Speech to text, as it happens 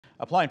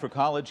Applying for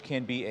college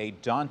can be a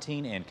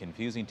daunting and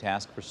confusing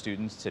task for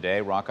students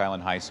today. Rock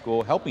Island High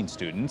School helping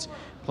students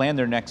plan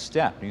their next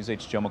step. News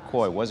 8's Joe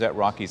McCoy was at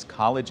Rocky's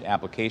College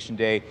Application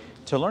Day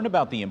to learn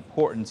about the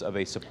importance of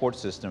a support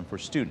system for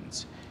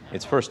students.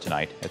 It's first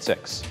tonight at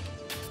 6.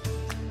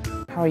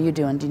 How are you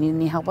doing? Do you need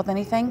any help with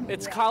anything?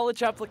 It's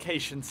college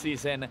application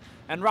season,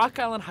 and Rock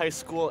Island High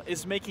School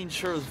is making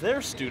sure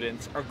their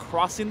students are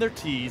crossing their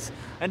T's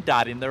and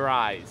dotting their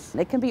I's.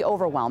 It can be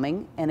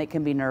overwhelming and it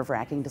can be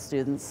nerve-wracking to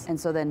students. And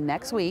so then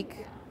next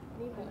week,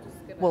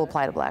 we'll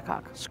apply to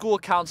Blackhawk. School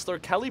counselor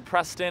Kelly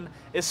Preston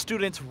is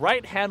students'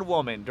 right-hand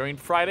woman during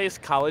Friday's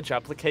college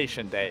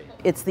application day.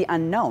 It's the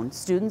unknown.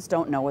 Students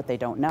don't know what they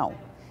don't know.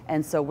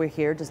 And so we're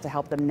here just to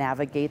help them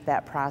navigate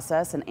that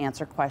process and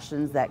answer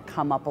questions that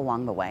come up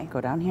along the way.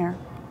 Go down here,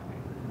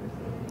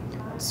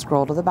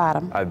 scroll to the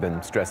bottom. I've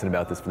been stressing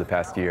about this for the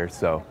past year,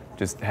 so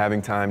just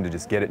having time to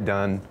just get it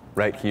done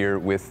right here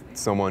with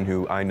someone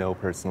who I know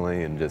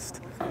personally and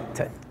just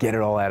to get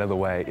it all out of the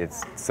way,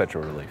 it's such a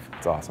relief.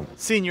 It's awesome.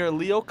 Senior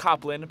Leo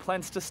Copland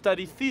plans to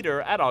study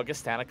theater at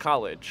Augustana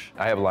College.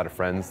 I have a lot of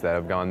friends that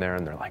have gone there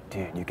and they're like,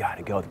 dude, you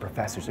gotta go, the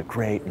professors are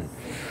great. And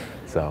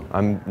so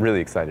I'm really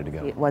excited to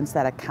go. Once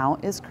that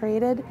account is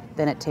created,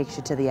 then it takes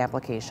you to the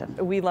application.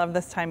 We love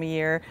this time of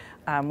year.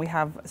 We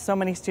have so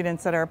many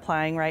students that are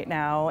applying right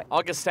now.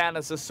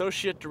 Augustana's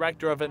Associate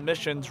Director of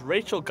Admissions,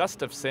 Rachel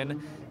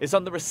Gustafson, is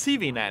on the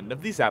receiving end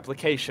of these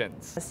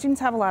applications. The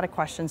students have a lot of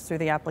questions through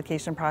the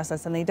application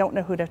process and they don't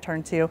know who to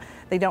turn to.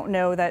 They don't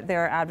know that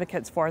there are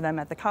advocates for them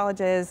at the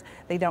colleges.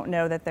 They don't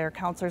know that their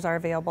counselors are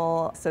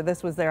available. So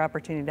this was their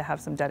opportunity to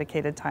have some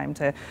dedicated time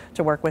to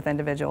work with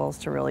individuals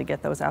to really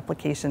get those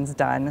applications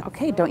done.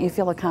 Okay, don't you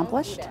feel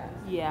accomplished?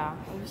 Yeah,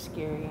 it was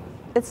scary.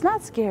 It's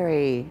not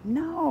scary,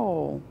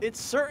 no. It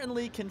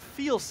certainly can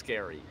feel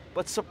scary,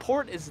 but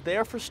support is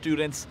there for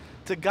students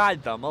to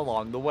guide them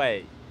along the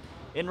way.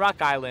 In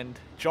Rock Island,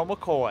 Joe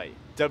McCoy,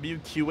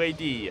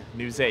 WQAD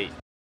News 8.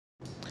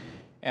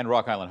 And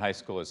Rock Island High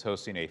School is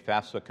hosting a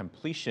FAFSA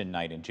completion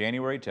night in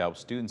January to help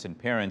students and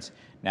parents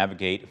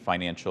navigate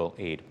financial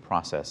aid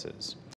processes.